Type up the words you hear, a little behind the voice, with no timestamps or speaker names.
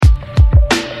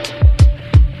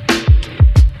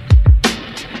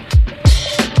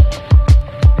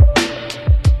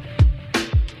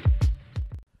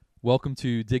Welcome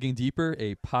to Digging Deeper,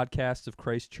 a podcast of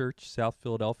Christ Church, South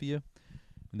Philadelphia.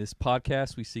 In this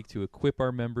podcast, we seek to equip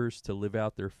our members to live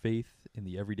out their faith in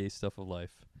the everyday stuff of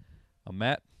life. I'm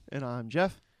Matt. And I'm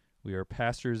Jeff. We are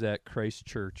pastors at Christ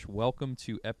Church. Welcome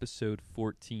to episode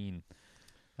 14.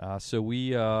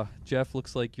 Jeff,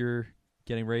 looks like you're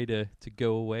getting ready to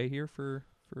go away here for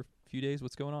a few days.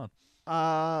 What's going on?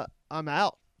 I'm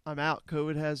out.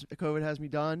 COVID has me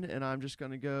done, and I'm just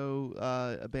gonna go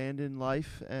abandon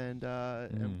life, and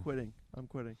I'm quitting.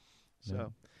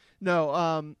 So,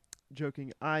 no,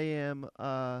 joking. I am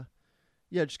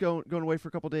just going away for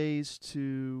a couple days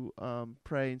to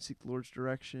pray and seek the Lord's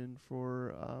direction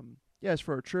for it's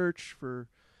for our church, for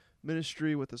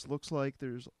ministry, what this looks like.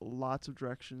 There's lots of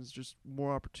directions, just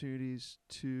more opportunities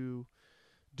to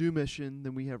do mission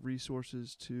than we have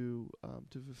resources to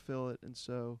fulfill it, and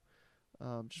so.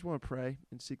 Just want to pray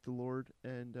and seek the Lord,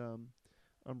 and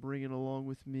I'm bringing along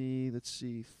with me, let's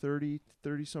see, 30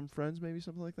 some friends, maybe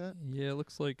something like that. Yeah, it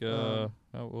looks like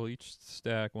each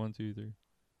stack 1, 2, 3.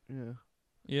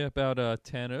 Yeah, about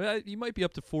 10. You might be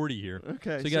up to 40 here.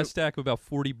 Okay, so you got a stack of about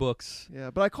 40 books.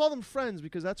 Yeah, but I call them friends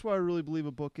because that's what I really believe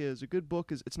a book is. A good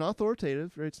book is, it's not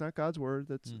authoritative, right? It's not God's word.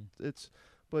 It's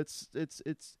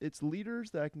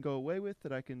leaders that I can go away with,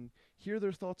 that I can hear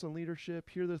their thoughts on leadership,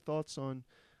 hear their thoughts on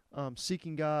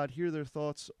seeking God, hear their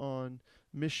thoughts on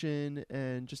mission,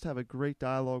 and just have a great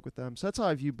dialogue with them. So that's how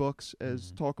I view books,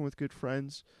 as talking with good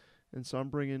friends. And so I'm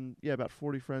bringing about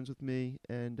 40 friends with me,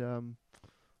 and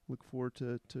look forward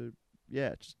to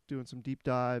just doing some deep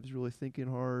dives, really thinking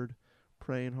hard,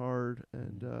 praying hard,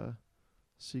 and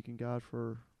seeking God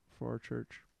for our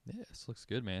church. Yeah, this looks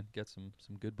good, man. Got some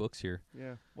good books here.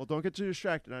 Yeah. Well, don't get too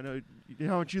distracted. I know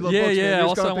how much you love books. Man. Yeah.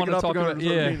 Also, I want to talk about.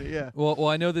 Yeah. Well,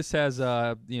 I know this has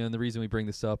and the reason we bring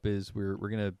this up is we're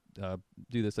gonna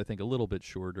do this, I think, a little bit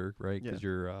shorter, right? Because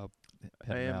you're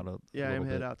heading out a little bit. I'm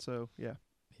headed out. So yeah.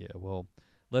 Yeah. Well,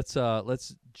 let's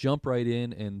jump right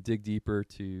in and dig deeper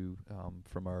to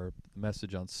from our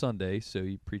message on Sunday. So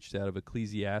he preached out of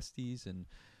Ecclesiastes and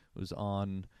was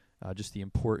on just the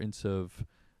importance of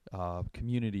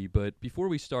community. But before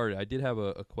we started, I did have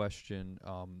a question.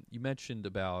 You mentioned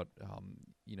about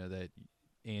that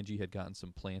Angie had gotten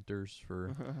some planters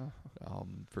for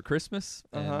Christmas,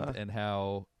 and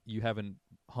how you haven't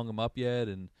hung them up yet,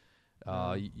 and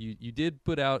you did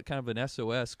put out kind of an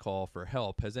SOS call for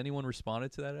help. Has anyone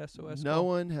responded to that SOS? No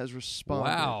one has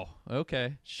responded. Wow.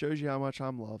 Okay. Shows you how much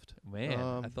I'm loved.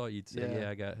 Man, I thought you'd say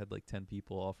I had like 10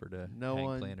 people offer to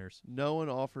hang planters. No one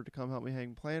offered to come help me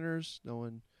hang planters. No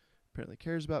one apparently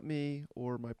cares about me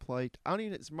or my plight.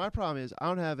 My problem is I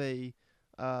don't have a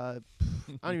I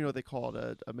don't even know what they call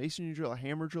it, a masonry drill, a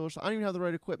hammer drill, or something. I don't even have the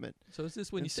right equipment. So is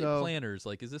this when you say planters?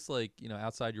 Like, is this like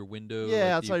outside your window? Yeah,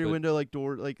 like outside your window, like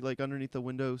door, like underneath the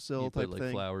windowsill type put,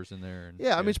 thing. Flowers in there. And,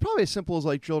 I mean it's probably as simple as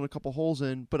like drilling a couple holes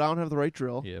in, but I don't have the right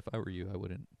drill. Yeah, if I were you, I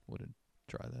wouldn't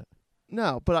try that.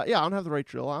 No, but I don't have the right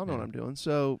drill. I don't know what I'm doing.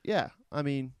 So I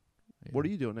mean, what are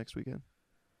you doing next weekend?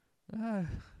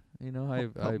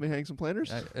 Help me hang some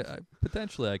planters. I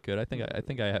potentially I could. I think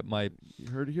I have my. You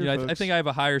heard it here, folks. I think I have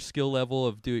a higher skill level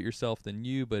of do it yourself than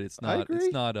you, but it's not.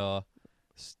 It's not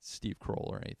Steve Kroll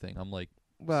or anything. I'm like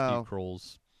Steve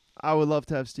Kroll's. I would love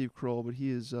to have Steve Kroll, but he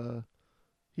is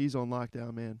he's on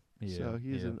lockdown, man. Yeah, so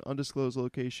he's in an undisclosed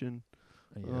location.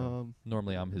 Yeah.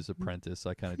 Normally I'm his apprentice.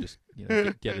 I kind of just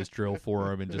get his drill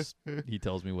for him, and just he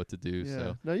tells me what to do. Yeah.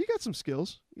 So no, you got some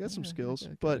skills.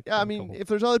 But I mean, if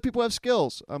there's other people who have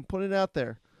skills, I'm putting it out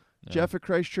there. No. Jeff at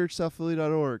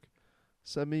ChristChurchSouthPhilly.org.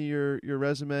 Send me your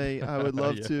resume. I would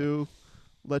love to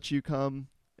let you come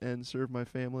and serve my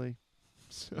family.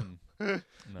 So. Nice.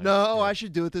 No, I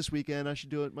should do it this weekend. I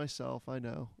should do it myself. I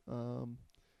know.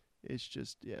 It's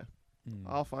just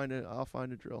I'll find it. I'll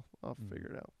find a drill. I'll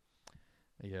figure it out.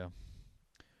 Yeah.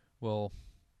 Well,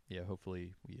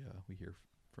 hopefully we hear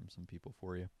from some people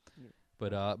for you. Yeah.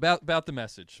 But about the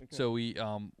message. Okay. So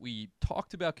we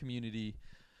talked about community.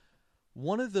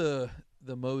 One of the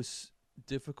most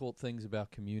difficult things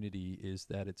about community is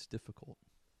that it's difficult,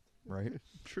 right?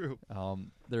 True.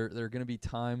 There are going to be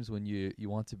times when you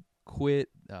want to quit.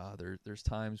 There's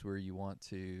times where you want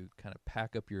to kind of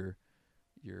pack up your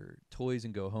toys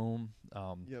and go home.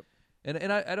 Yep.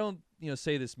 And I don't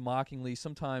say this mockingly.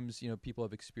 Sometimes people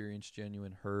have experienced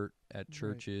genuine hurt at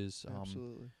churches.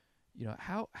 Absolutely.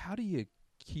 How do you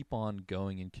keep on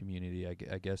going in community?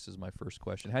 I guess is my first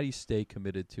question. How do you stay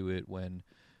committed to it when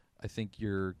I think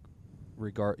you're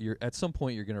at some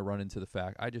point you're going to run into the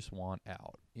fact I just want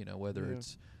out. Whether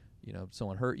it's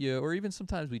someone hurt you, or even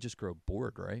sometimes we just grow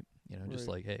bored, right? Just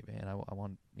like, hey man, I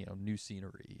want new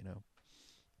scenery.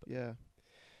 But yeah.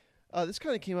 This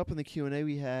kind of came up in the Q&A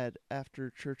we had after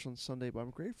church on Sunday, but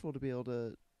I'm grateful to be able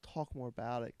to talk more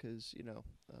about it because,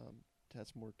 had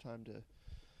some more time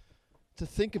to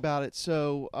think about it.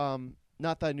 So,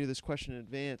 not that I knew this question in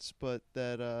advance, but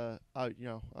that I don't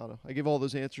know. I give all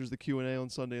those answers the Q&A on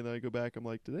Sunday, and then I go back. I'm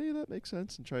like, did any of that make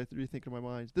sense? And try to rethink in my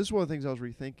mind. This is one of the things I was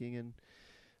rethinking, and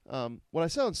what I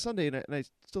said on Sunday, and I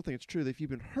still think it's true, that if you've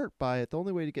been hurt by it, the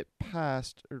only way to get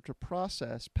past or to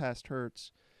process past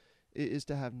hurts is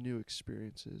to have new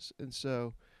experiences. And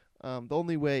so, the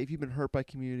only way, if you've been hurt by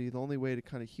community, the only way to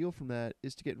kind of heal from that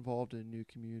is to get involved in a new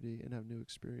community and have new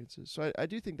experiences. So I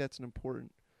do think that's an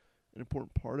important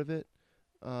part of it.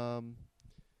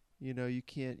 You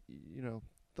can't,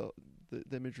 the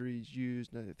imagery is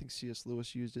used, and I think C.S.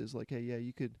 Lewis used it as like, hey, yeah,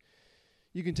 you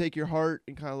can take your heart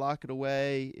and kind of lock it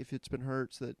away if it's been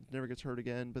hurt so that it never gets hurt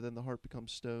again, but then the heart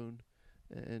becomes stone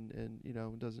and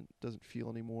doesn't feel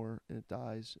anymore and it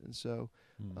dies. And so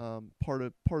part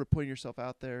of putting yourself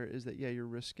out there is that, yeah, you're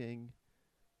risking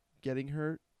getting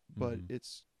hurt, but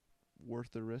it's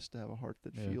worth the risk to have a heart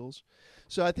that feels.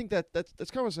 So I think that's kind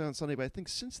of what I said on Sunday, but I think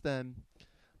since then,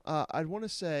 I'd want to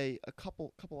say a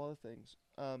couple other things.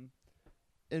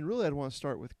 And really I'd want to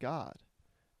start with God.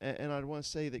 And I'd want to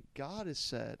say that God has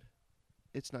said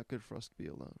it's not good for us to be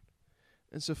alone.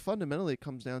 And so fundamentally it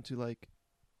comes down to, like,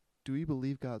 do we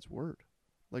believe God's word?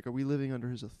 Like, are we living under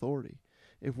his authority?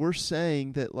 If we're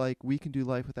saying that, like, we can do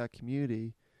life without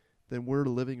community, then we're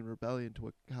living in rebellion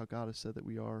to how God has said that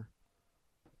we are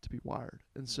to be wired.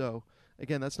 And so,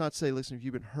 again, that's not to say, listen, if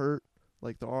you've been hurt,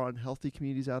 like, there are unhealthy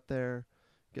communities out there,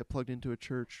 get plugged into a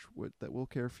church that will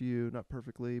care for you, not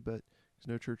perfectly, but because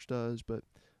no church does, but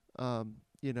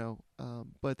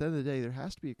but at the end of the day, there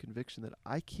has to be a conviction that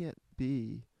I can't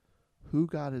be who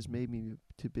God has made me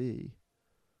to be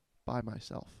by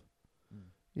myself,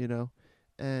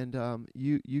 and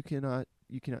you cannot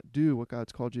do what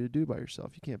God's called you to do by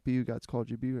yourself. You can't be who God's called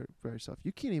you to be by yourself.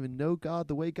 You can't even know God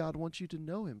the way God wants you to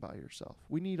know him by yourself.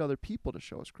 We need other people to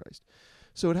show us Christ.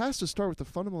 So it has to start with the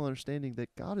fundamental understanding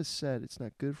that God has said it's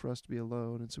not good for us to be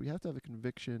alone, and so we have to have a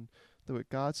conviction that what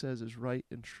God says is right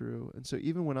and true. And so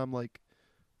even when I'm like,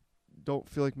 don't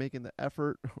feel like making the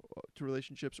effort to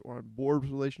relationships, or I'm bored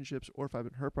with relationships, or if I've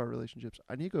been hurt by relationships,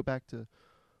 I need to go back to,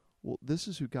 well, this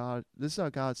is how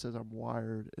God says I'm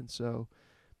wired. And so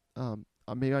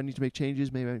maybe I need to make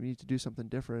changes, maybe I need to do something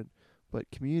different,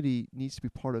 but community needs to be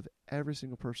part of every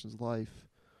single person's life,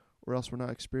 or else we're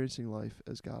not experiencing life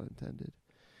as God intended.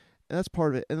 And that's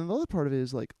part of it. And then the other part of it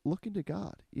is, like, looking to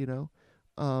God,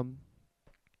 I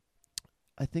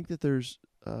think that there's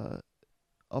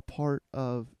a part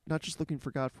of not just looking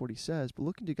for God for what he says, but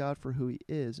looking to God for who he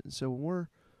is. And so when we're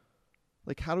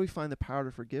like, how do we find the power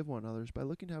to forgive one another? Is by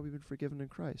looking at how we've been forgiven in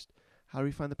Christ. How do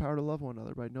we find the power to love one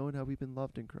another? By knowing how we've been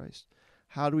loved in Christ.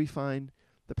 How do we find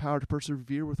the power to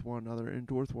persevere with one another and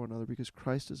endure with one another? Because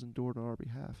Christ has endured on our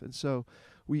behalf. And so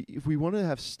if we want to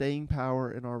have staying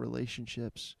power in our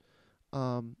relationships,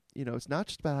 it's not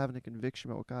just about having a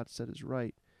conviction about what God said is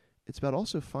right. It's about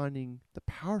also finding the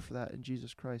power for that in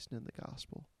Jesus Christ and in the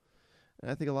gospel. And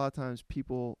I think a lot of times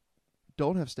people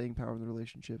don't have staying power in their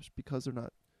relationships because they're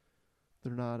not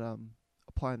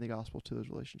applying the gospel to those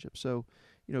relationships. So,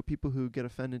 people who get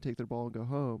offended and take their ball and go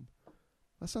home,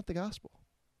 that's not the gospel.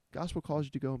 Gospel calls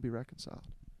you to go and be reconciled.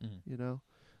 The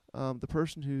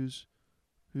person who's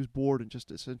bored and just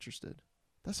disinterested,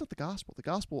 that's not the gospel. The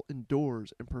gospel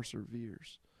endures and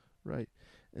perseveres, right?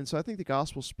 And so I think the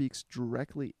gospel speaks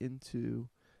directly into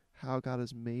how God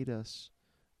has made us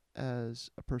as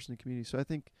a person in community. So I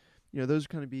think, those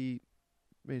kind of be,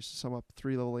 maybe to sum up,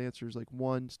 3-level answers. Like,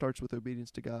 1 starts with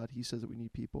obedience to God. He says that we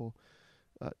need people.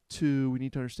 2, we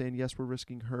need to understand, yes, we're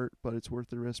risking hurt, but it's worth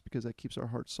the risk because that keeps our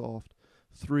hearts soft.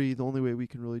 3, the only way we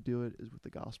can really do it is with the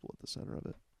gospel at the center of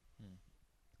it.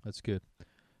 That's good.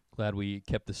 Glad we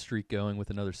kept the streak going with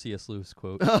another C.S. Lewis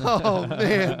quote. Oh,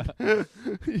 man.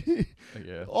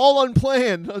 Yeah. All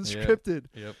unplanned, unscripted.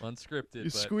 Yep, unscripted. You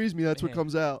squeeze me, that's what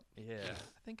comes out. Yeah.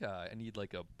 I think I need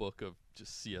like a book of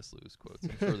just C.S. Lewis quotes.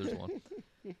 I'm sure there's one.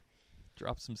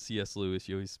 Drop some C.S. Lewis.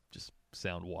 You always just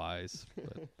sound wise.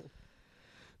 But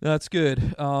no, that's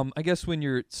good. I guess when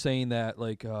you're saying that,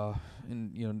 like,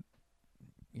 and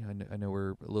I know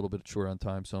we're a little bit short on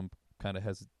time, so I'm kind of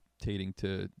hesitating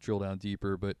to drill down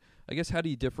deeper. But I guess, how do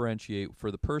you differentiate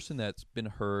for the person that's been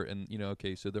hurt? And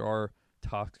okay, so there are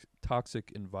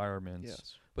toxic environments,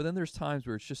 yes, but then there's times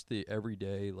where it's just the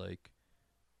everyday, like,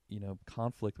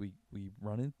 conflict we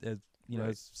run in as right,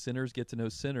 as sinners get to know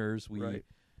sinners. Right.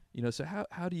 So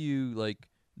how do you, like,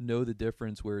 know the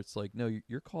difference where it's like, no,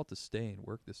 you're called to stay and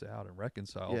work this out and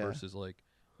reconcile, Yeah. versus like,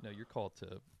 no, you're called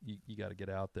to, you got to get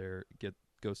out there, get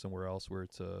go somewhere else where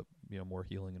it's a more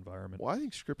healing environment. Well, I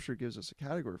think Scripture gives us a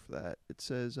category for that. It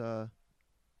says,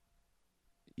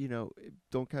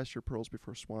 don't cast your pearls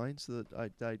before swine. So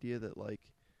the idea that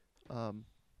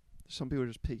some people are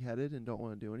just pig-headed and don't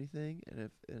want to do anything, and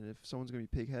if someone's going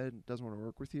to be pig-headed and doesn't want to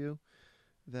work with you,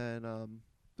 then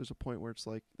there's a point where it's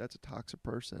like that's a toxic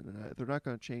person, and they're not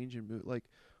going to change and move. Like,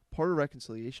 part of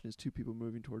reconciliation is two people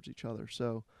moving towards each other.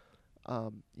 So,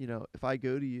 if I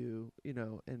go to you,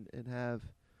 and have,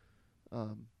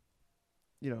 an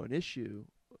issue,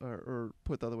 or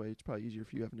put the other way, it's probably easier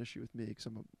if you have an issue with me because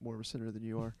I'm more of a sinner than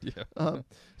you are. Yeah.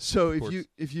 So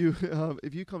if you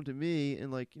come to me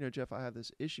and Jeff, I have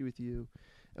this issue with you,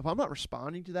 if I'm not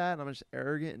responding to that and I'm just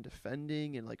arrogant and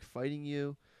defending and fighting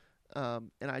you,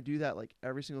 and I do that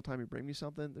every single time you bring me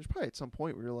something, there's probably at some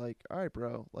point where you're like, all right,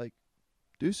 bro,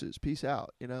 deuces, peace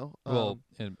out, Well,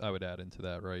 and I would add into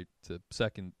that, right, to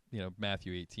second,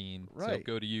 Matthew 18. Right. So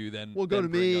go to you, then go then to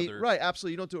bring me. other. Right,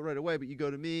 absolutely. You don't do it right away, but you go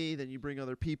to me, then you bring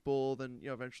other people, then,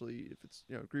 eventually, if it's,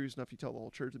 grievous enough, you tell the whole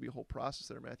church. There'll be a whole process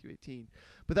there, Matthew 18.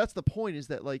 But that's the point, is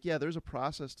that, there's a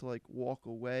process to, walk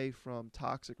away from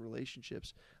toxic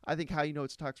relationships. I think how you know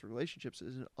it's toxic relationships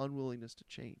is an unwillingness to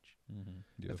change. Mm-hmm.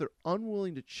 Yep. If they're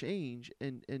unwilling to change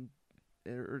and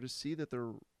or to see that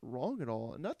they're wrong at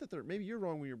all, not that maybe you're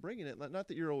wrong when you're bringing it, not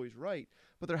that you're always right,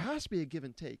 but there has to be a give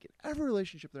and take. In every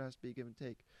relationship, there has to be a give and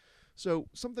take. So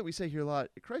something we say here a lot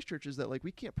at Christ Church is that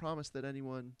we can't promise that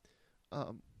anyone,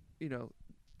 that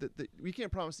we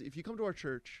can't promise that if you come to our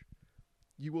church,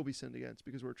 you will be sinned against,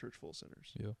 because we're a church full of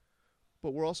sinners. Yeah.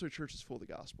 But we're also a church that's full of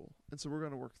the gospel, and so we're going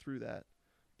to work through that,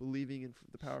 believing in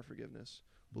the power of forgiveness,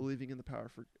 believing in the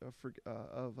power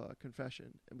of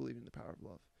confession, and believing in the power of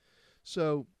love.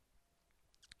 So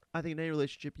I think in any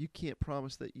relationship, you can't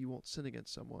promise that you won't sin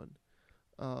against someone.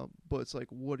 But it's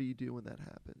what do you do when that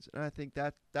happens? And I think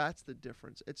that's the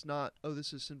difference. It's not,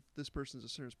 this person's a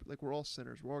sinner. But we're all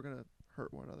sinners. We're all going to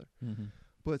hurt one another. Mm-hmm.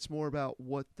 But it's more about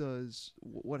what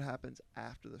happens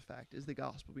after the fact. Is the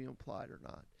gospel being applied or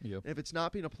not? Yep. And if it's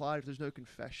not being applied, if there's no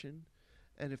confession,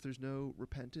 and if there's no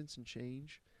repentance and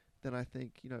change, then I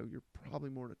think, you're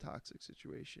probably more in a toxic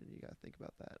situation. You got to think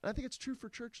about that. And I think it's true for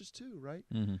churches too, right?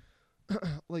 Mm-hmm.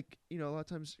 A lot of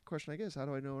times the question I get is, how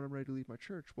do I know when I'm ready to leave my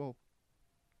church? Well,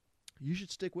 you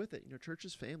should stick with it. Church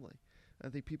is family. I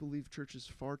think people leave churches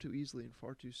far too easily and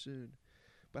far too soon.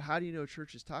 But how do you know a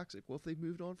church is toxic? Well, if they've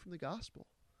moved on from the gospel.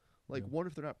 One,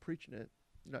 if they're not preaching it,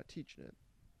 they're not teaching it,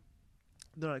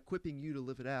 they're not equipping you to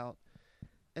live it out.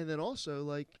 And then also,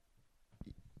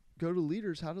 go to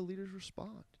leaders. How do leaders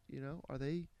respond? Are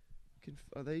they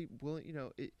willing?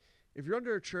 If you're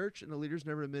under a church and the leaders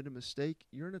never admit a mistake,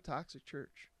 you're in a toxic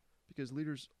church, because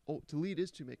leaders, to lead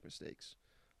is to make mistakes.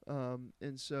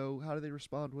 And so how do they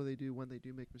respond? What do they do when they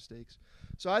do make mistakes?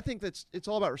 So I think it's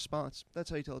all about response. That's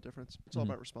how you tell the difference. It's all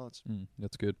about response.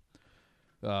 That's good.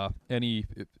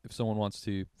 If someone wants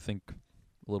to think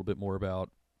a little bit more about,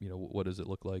 what does it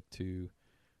look like to,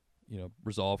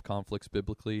 resolve conflicts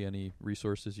biblically, any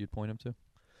resources you'd point them to?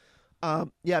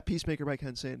 Peacemaker by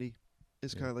Ken Sande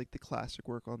is kind of the classic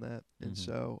work on that. And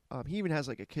so he even has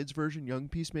a kids version, Young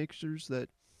Peacemakers, that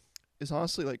is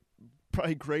honestly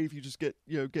probably great if you just get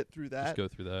through that. Just go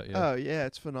through that, yeah. Oh, yeah,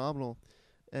 it's phenomenal.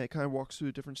 And it kind of walks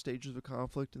through different stages of a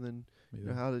conflict, and then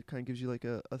how it kind of gives you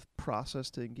a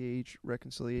process to engage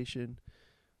reconciliation.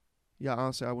 Yeah,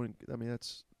 honestly, I wouldn't. I mean,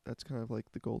 that's kind of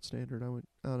the gold standard. I don't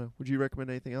know. Would you recommend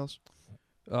anything else?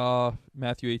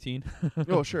 Matthew 18.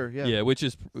 Oh, sure, yeah. Yeah, which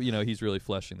is he's really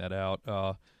fleshing that out.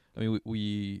 I mean,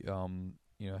 we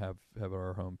have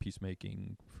our home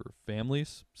peacemaking for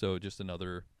families, so just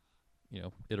another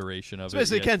iteration of it.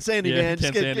 Basically, Ken Sande, man.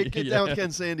 Ken Just Sande, get down with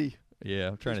Ken Sande. Yeah,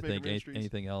 I'm trying to think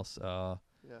anything else. Yeah.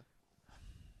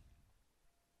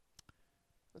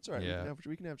 That's all right. Yeah.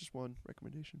 We can have just one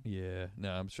recommendation. Yeah.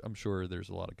 No, I'm sure there's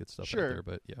a lot of good stuff out there,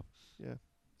 but yeah. Yeah.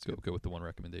 Let's go with the one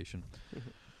recommendation.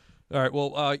 All right.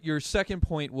 Well, your second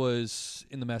point was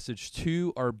in the message: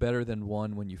 2 are better than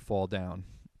 1 when you fall down.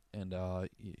 And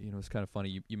it's kind of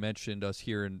funny. You mentioned us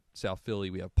here in South Philly.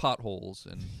 We have potholes,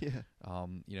 and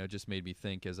it just made me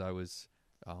think as I was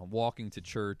walking to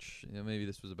church. Maybe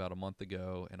this was about a month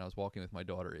ago, and I was walking with my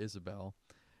daughter Isabel.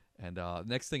 And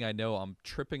next thing I know, I'm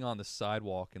tripping on the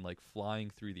sidewalk and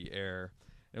flying through the air.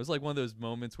 And it was one of those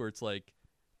moments where it's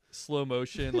slow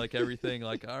motion, everything.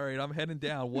 All right, I'm heading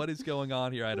down. What is going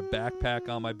on here? I had a backpack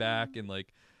on my back, and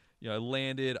I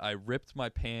landed. I ripped my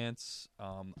pants.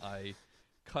 I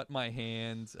cut my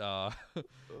hand. I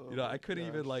couldn't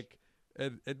even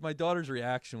and my daughter's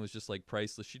reaction was just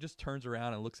priceless. She just turns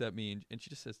around and looks at me, and she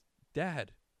just says,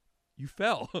 "Dad, you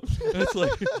fell." And it's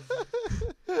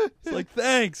It's like,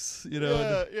 thanks, you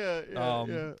know.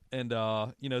 Yeah. And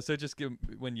you know, so just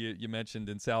when you mentioned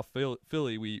in South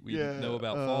Philly, we know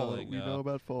about falling. We know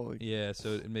about falling. Yeah, so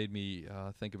it made me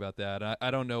think about that.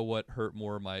 I don't know what hurt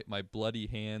more, my bloody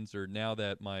hands, or now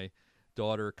that my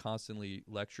daughter constantly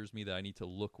lectures me that I need to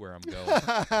look where I'm going.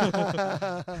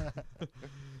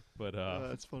 But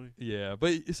that's funny. Yeah,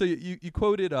 but so you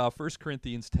quoted 1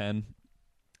 Corinthians 10.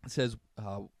 It says,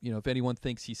 you know, if anyone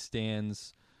thinks he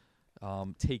stands,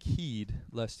 take heed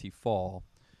lest he fall.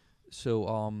 So,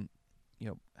 you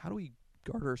know, how do we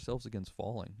guard ourselves against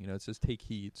falling? You know, it says take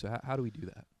heed. So how do we do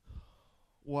that?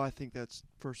 Well, I think that's,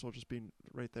 first of all, just being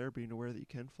right there, being aware that you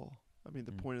can fall. I mean,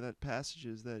 the point of that passage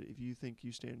is that if you think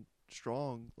you stand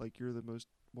strong, like you're the most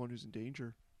one who's in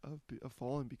danger of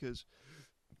falling, because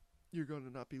you're going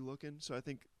to not be looking. So I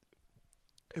think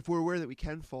if we're aware that we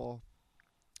can fall,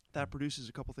 that produces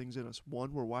a couple things in us.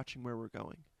 One, we're watching where we're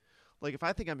going. Like, if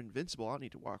I think I'm invincible, I don't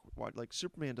need to watch. Like,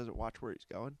 Superman doesn't watch where he's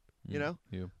going, you know?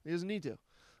 Yeah. He doesn't need to.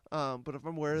 But if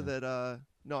I'm aware that,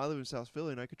 no, I live in South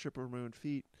Philly, and I could trip over my own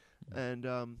feet. And,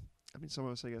 I mean, some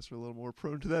of us, I guess, are a little more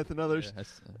prone to that than others.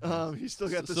 He's still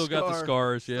got the still got the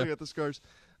scars, yeah. Still got the scars.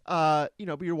 You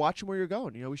know, but you're watching where you're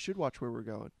going. You know, we should watch where we're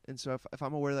going. And so if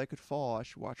I'm aware that I could fall, I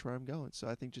should watch where I'm going. So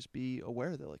I think just be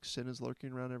aware that, like, sin is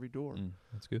lurking around every door.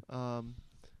 That's good.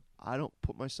 I don't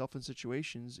put myself in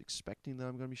situations expecting that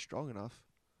I'm going to be strong enough.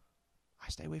 I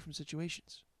stay away from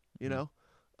situations, you know?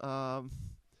 And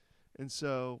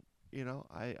so, you know,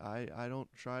 I don't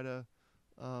try to,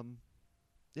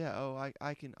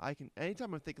 I can,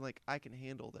 anytime I'm thinking like I can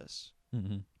handle this,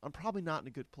 I'm probably not in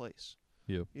a good place.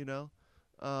 Yeah. You know?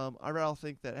 I'd rather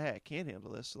think that, hey, I can't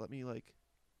handle this, so let me, like,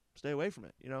 stay away from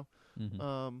it, you know?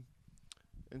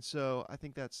 And so I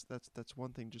think that's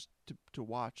one thing, just to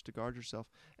watch, to guard yourself.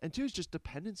 And two is just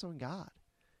dependence on God.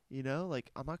 You know,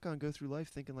 like, I'm not going to go through life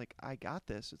thinking like I got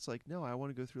this. It's like, no, I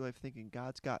want to go through life thinking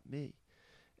God's got me.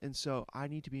 And so I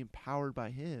need to be empowered by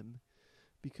him,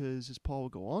 because as Paul will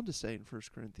go on to say in 1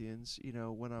 Corinthians, you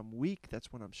know, when I'm weak,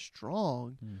 that's when I'm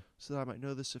strong, so that I might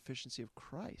know the sufficiency of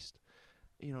Christ.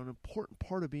 You know, an important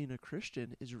part of being a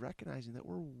Christian is recognizing that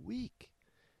we're weak.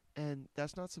 And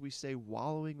that's not so we stay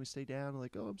wallowing, we stay down,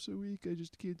 like, oh, I'm so weak, I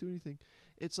just can't do anything.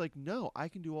 It's like, no, I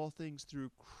can do all things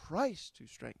through Christ who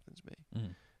strengthens me.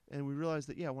 And we realize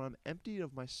that, yeah, when I'm emptied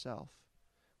of myself,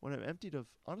 when I'm emptied of,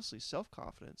 honestly,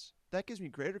 self-confidence, that gives me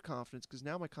greater confidence, because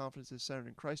now my confidence is centered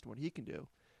in Christ and what he can do.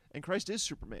 And Christ is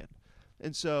Superman.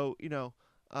 And so, you know,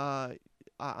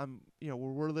 I'm, you know,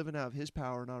 we're living out of his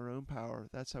power, not our own power.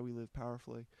 That's how we live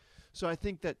powerfully. So I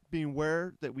think that being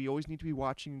aware that we always need to be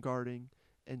watching and guarding,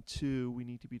 and two, we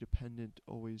need to be dependent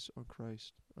always on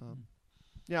Christ.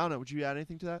 Yeah, I don't know. Would you add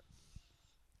anything to that?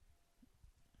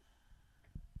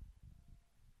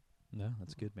 No,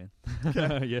 that's good, man.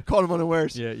 Okay. Yeah. Caught him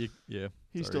unawares. Yeah, yeah.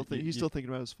 He's Sorry. still thinking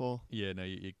about his fall. Yeah, no,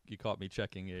 you caught me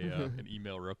checking an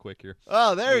email real quick here.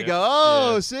 Oh, there you go.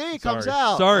 Oh, see, it comes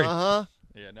out. Sorry. Uh-huh.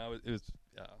 Yeah, no, it was.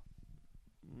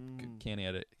 Can't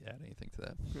add anything to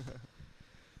that.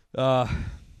 Yeah,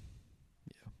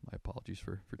 my apologies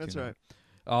for That's tuning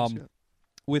right. in.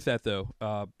 With that though,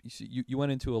 you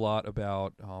went into a lot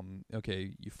about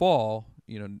okay, you fall.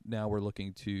 You know, now we're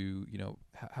looking to, you know,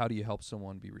 how do you help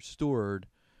someone be restored?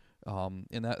 And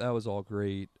that was all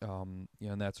great. You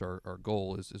know, and that's our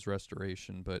goal is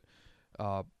restoration. But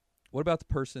what about the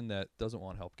person that doesn't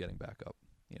want help getting back up?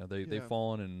 You know, they've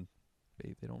fallen and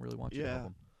they don't really want you to help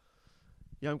them.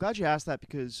 Yeah, I'm glad you asked that,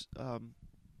 because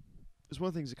it's one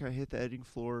of the things that kind of hit the editing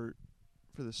floor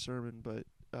for the sermon, but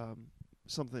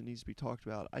something that needs to be talked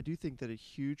about. I do think that a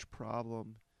huge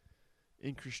problem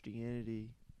in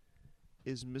Christianity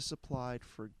is misapplied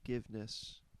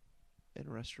forgiveness and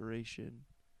restoration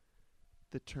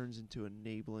that turns into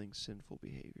enabling sinful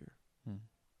behavior.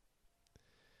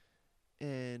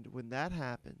 And when that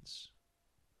happens,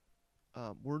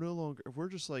 we're no longer, if we're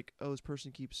just like, oh, this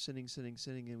person keeps sinning,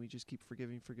 and we just keep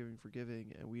forgiving,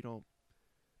 and we don't,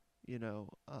 you know,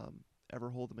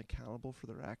 ever hold them accountable for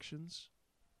their actions,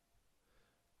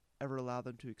 ever allow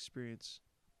them to experience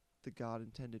the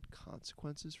God-intended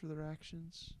consequences for their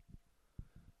actions,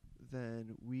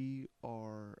 then we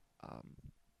are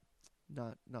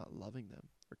not loving them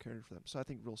or caring for them. So I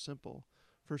think real simple.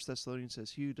 1 Thessalonians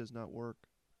says, he who does not work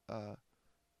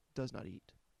does not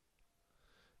eat.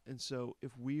 And so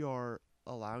if we are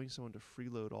allowing someone to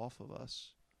freeload off of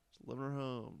us, live in our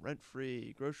home,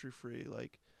 rent-free, grocery-free,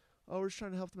 like, oh, we're just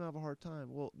trying to help them have a hard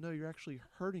time. Well, no, you're actually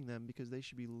hurting them, because they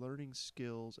should be learning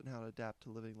skills and how to adapt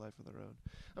to living life on their own.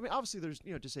 I mean, obviously there's,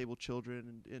 you know, disabled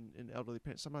children and elderly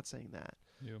parents. So I'm not saying that.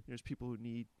 Yeah. There's people who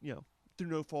need, you know, through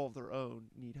no fault of their own,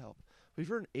 need help. But if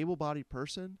you're an able-bodied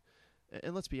person,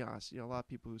 and let's be honest, a lot of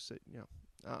people who say,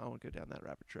 I don't want to go down that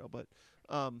rabbit trail, but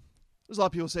there's a lot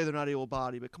of people who say they're not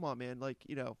able-bodied, but come on, man, like,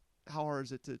 how hard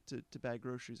is it to bag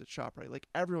groceries at ShopRite? Like,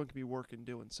 everyone can be working,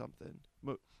 doing something.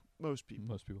 Most people.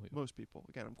 Yeah. Most people.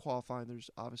 Again, I'm qualifying. There's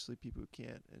obviously people who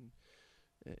can't, and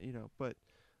but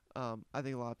I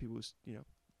think a lot of people,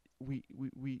 we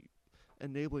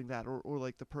enabling that, or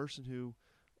like the person who,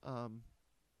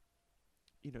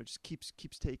 just keeps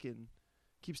taking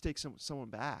someone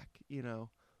back.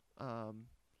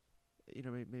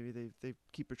 Maybe they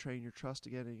keep betraying your trust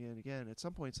again and again and again. At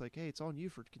some point, it's like, hey, it's on you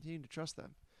for continuing to trust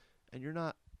them, and you're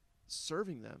not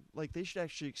serving them. Like, they should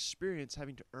actually experience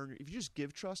having to earn. If you just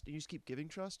give trust and you just keep giving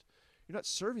trust, you're not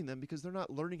serving them because they're not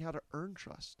learning how to earn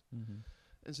trust,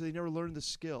 and so they never learn the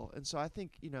skill. And so I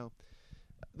think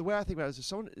the way I think about it is, if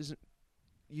someone isn't,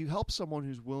 you help someone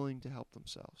who's willing to help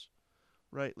themselves,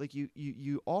 right? Like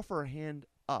you offer a hand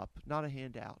up, not a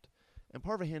hand out. And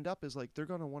part of a hand up is like, they're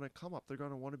going to want to come up. They're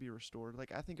going to want to be restored.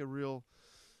 Like, I think a real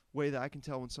way that I can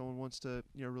tell when someone wants to,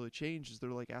 really change is they're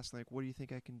like asking, like, what do you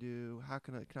think I can do? How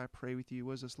can I pray with you?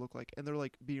 What does this look like? And they're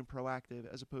like being proactive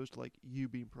as opposed to like you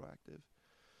being proactive,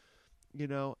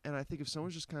 And I think if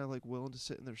someone's just kind of like willing to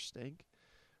sit in their stink,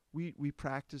 we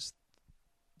practice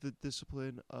the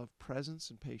discipline of presence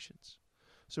and patience.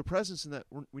 So presence in that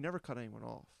we never cut anyone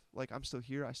off. Like, I'm still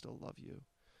here. I still love you.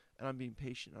 And I'm being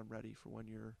patient. I'm ready for when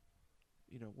you're,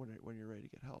 when you're ready to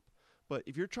get help. But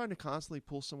if you're trying to constantly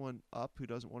pull someone up who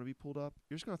doesn't want to be pulled up,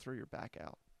 you're just going to throw your back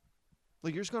out.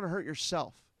 Like, you're just going to hurt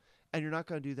yourself, and you're not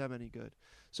going to do them any good.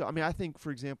 So, I mean, I think,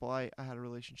 for example, I had a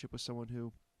relationship with someone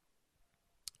who,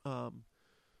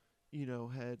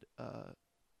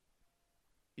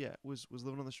 was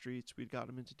living on the streets. We'd gotten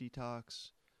him into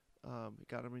detox,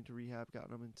 got him into rehab,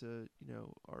 gotten him into,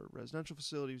 our residential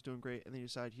facility. He was doing great, and then he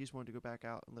decided he just wanted to go back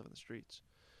out and live in the streets.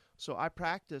 So I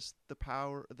practiced the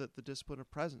power, the discipline of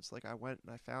presence. Like, I went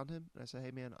and I found him, and I said, hey,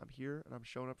 man, I'm here, and I'm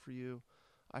showing up for you.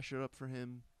 I showed up for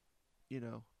him,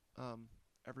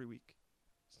 every week.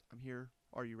 I'm here.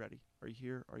 Are you ready? Are you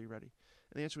here? Are you ready?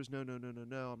 And the answer was no,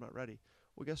 I'm not ready.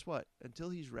 Well, guess what? Until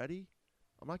he's ready,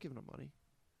 I'm not giving him money.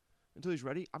 Until he's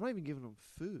ready, I'm not even giving him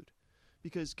food.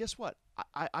 Because guess what?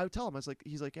 I would tell him,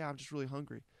 he's like, yeah, I'm just really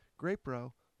hungry. Great,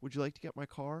 bro. Would you like to get my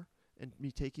car and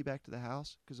me take you back to the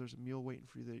house? Because there's a meal waiting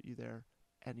for you there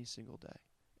any single day.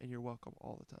 And you're welcome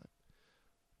all the time.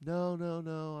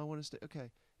 No, I want to stay.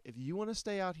 Okay, if you want to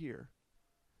stay out here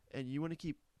and you want to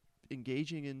keep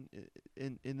engaging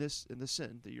in this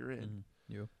sin that you're in,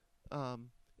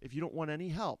 if you don't want any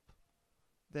help,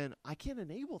 then I can't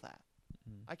enable that.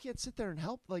 I can't sit there and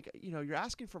help. Like, you're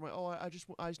asking for I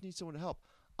just need someone to help.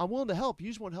 I'm willing to help. You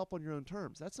just want help on your own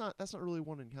terms. That's not really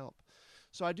wanting help.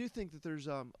 So I do think that there's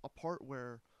a part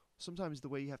where sometimes the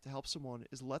way you have to help someone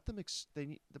is let them.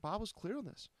 The Bible's clear on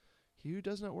this. He who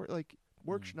does not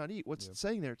work should not eat. What's it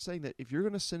saying there? It's saying that if you're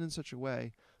going to sin in such a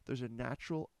way, there's a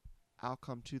natural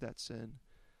outcome to that sin,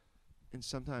 and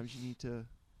sometimes you need to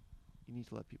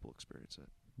let people experience it.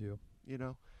 Yeah.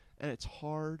 And it's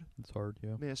hard. It's hard,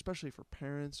 yeah. Man, especially for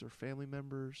parents or family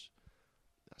members,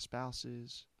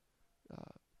 spouses.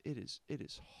 It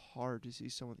is hard to see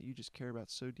someone that you just care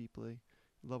about so deeply,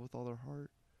 love with all their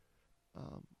heart.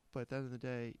 But at the end of the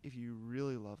day, if you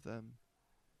really love them,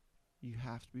 you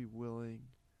have to be willing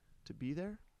to be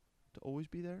there, to always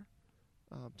be there,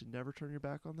 to never turn your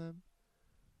back on them,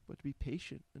 but to be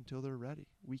patient until they're ready.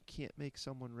 We can't make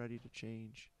someone ready to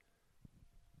change.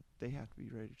 They have to be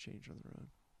ready to change on their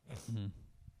own.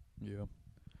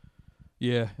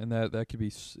 Yeah, and that could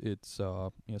be it's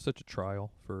such a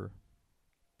trial for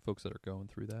folks that are going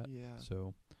through that. Yeah.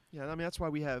 So yeah, I mean, that's why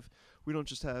we don't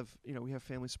just have we have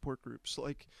family support groups.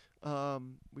 Like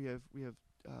we have we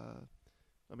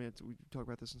talk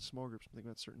about this in small groups. I'm thinking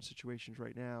about certain situations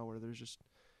right now where there's just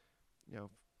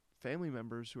family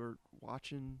members who are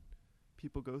watching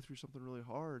people go through something really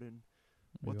hard, and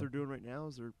what they're doing right now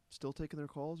is they're still taking their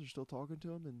calls, they're still talking to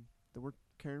them, and then we're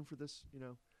caring for this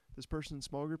this person in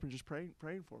small group and just praying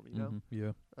for them.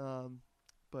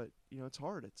 But it's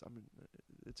hard.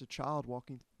 It's a child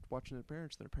watching their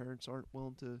parents. Their parents aren't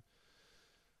willing to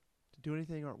do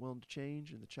anything, aren't willing to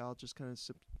change, and the child just kind of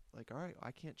like, all right,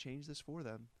 I can't change this for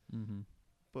them.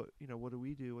 But what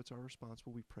do? What's our response?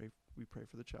 Well, we pray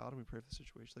for the child, and we pray for the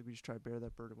situation. Like, we just try to bear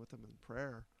that burden with them in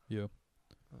prayer. Yeah.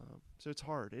 So it's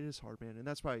hard. It is hard, man, and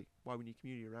that's why we need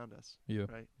community around us. Yeah.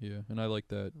 Right. Yeah, and I like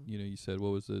that. You said,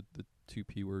 what was the two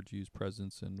P words you used?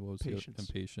 Presence and what was patience. And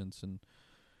patience, and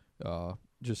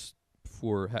just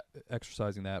for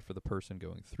exercising that for the person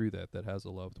going through that has a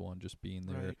loved one, just being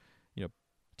there. Right.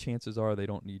 Chances are they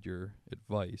don't need your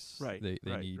advice. Right. They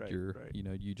need your right.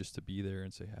 you just to be there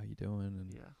and say, how you doing,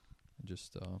 and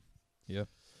just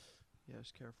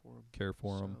just care for them. care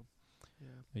for them.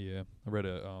 Yeah, I read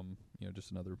a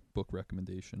just another book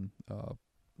recommendation.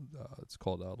 It's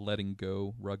called "Letting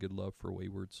Go: Rugged Love for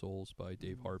Wayward Souls" by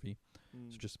Dave Harvey.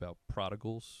 It's just about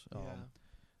prodigals.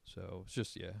 So it's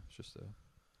just a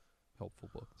helpful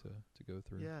book to go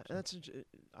through. Yeah, so. and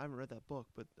I haven't read that book,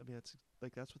 but I mean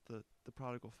that's what the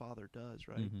prodigal father does,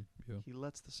 right? Mm-hmm, yeah. He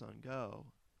lets the son go,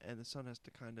 and the son has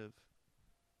to kind of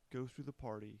go through the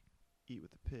party, eat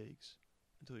with the pigs,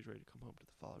 until he's ready to come home to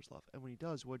the father's love. And when he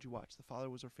does, what'd you watch? The father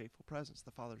was our faithful presence.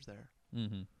 The father's there.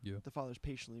 Mm-hmm, yeah. The father's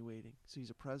patiently waiting. So he's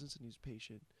a presence and he's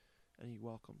patient, and he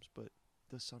welcomes. But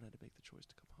the son had to make the choice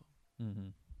to come home. Mm-hmm.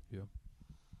 Yeah.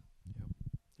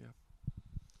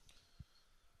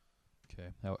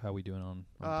 Okay. How we doing on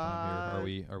time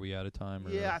here? Are we out of time? Or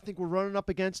I think we're running up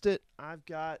against it. I've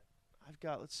got.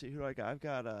 Let's see who do I got.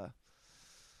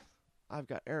 I've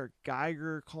got Eric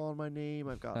Geiger calling my name.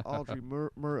 I've got Audrey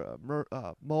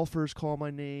Mulfers calling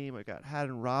my name. I got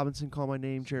Haddon Robinson calling my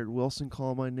name. Jared Wilson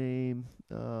calling my name.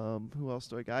 Who else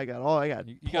do I got? I got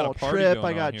you Paul got a party Tripp.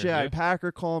 going I got on here, J.I. yeah?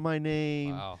 Packer calling my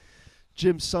name. Wow.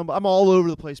 Jim Sumba. I'm all over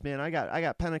the place, man. I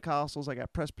got Pentecostals. I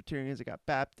got Presbyterians. I got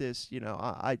Baptists.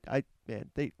 Man,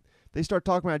 they start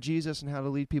talking about Jesus and how to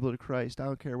lead people to Christ. I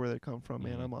don't care where they come from,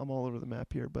 man. I'm all over the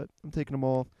map here, but I'm taking them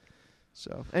all.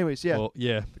 So, anyways, yeah. Well,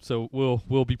 yeah. So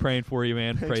we'll be praying for you,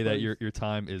 man. Thanks, Pray buddy. that your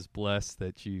time is blessed,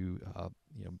 that you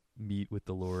meet with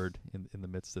the Lord in the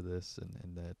midst of this,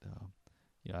 and that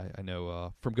I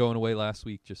know from going away last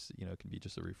week, just it can be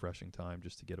just a refreshing time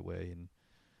just to get away and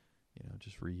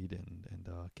just read and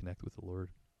connect with the Lord.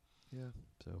 Yeah.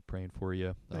 So praying for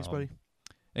you. Thanks, buddy.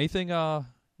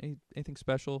 Anything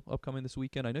special upcoming this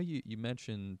weekend? I know you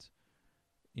mentioned.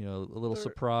 A little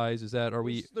surprise. There's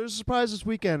a surprise this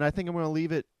weekend. I think I'm going to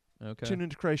leave it. Okay. Tune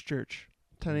into Christ Church,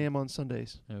 10 a.m. on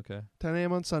Sundays. Okay. 10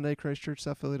 a.m. on Sunday,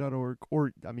 ChristChurchSouthPhilly.org.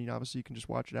 Or, obviously you can just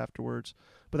watch it afterwards.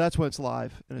 But that's when it's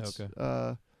live. And it's, Okay.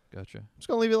 Gotcha. I'm just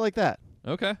going to leave it like that.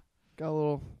 Okay. Got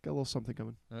a little something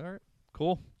coming. All right.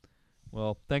 Cool.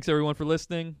 Well, thanks everyone for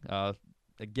listening.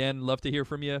 Again, love to hear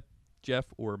from you, Jeff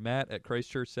or Matt at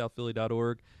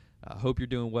ChristChurchSouthPhilly.org. Hope you're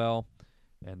doing well,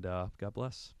 and God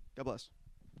bless. God bless.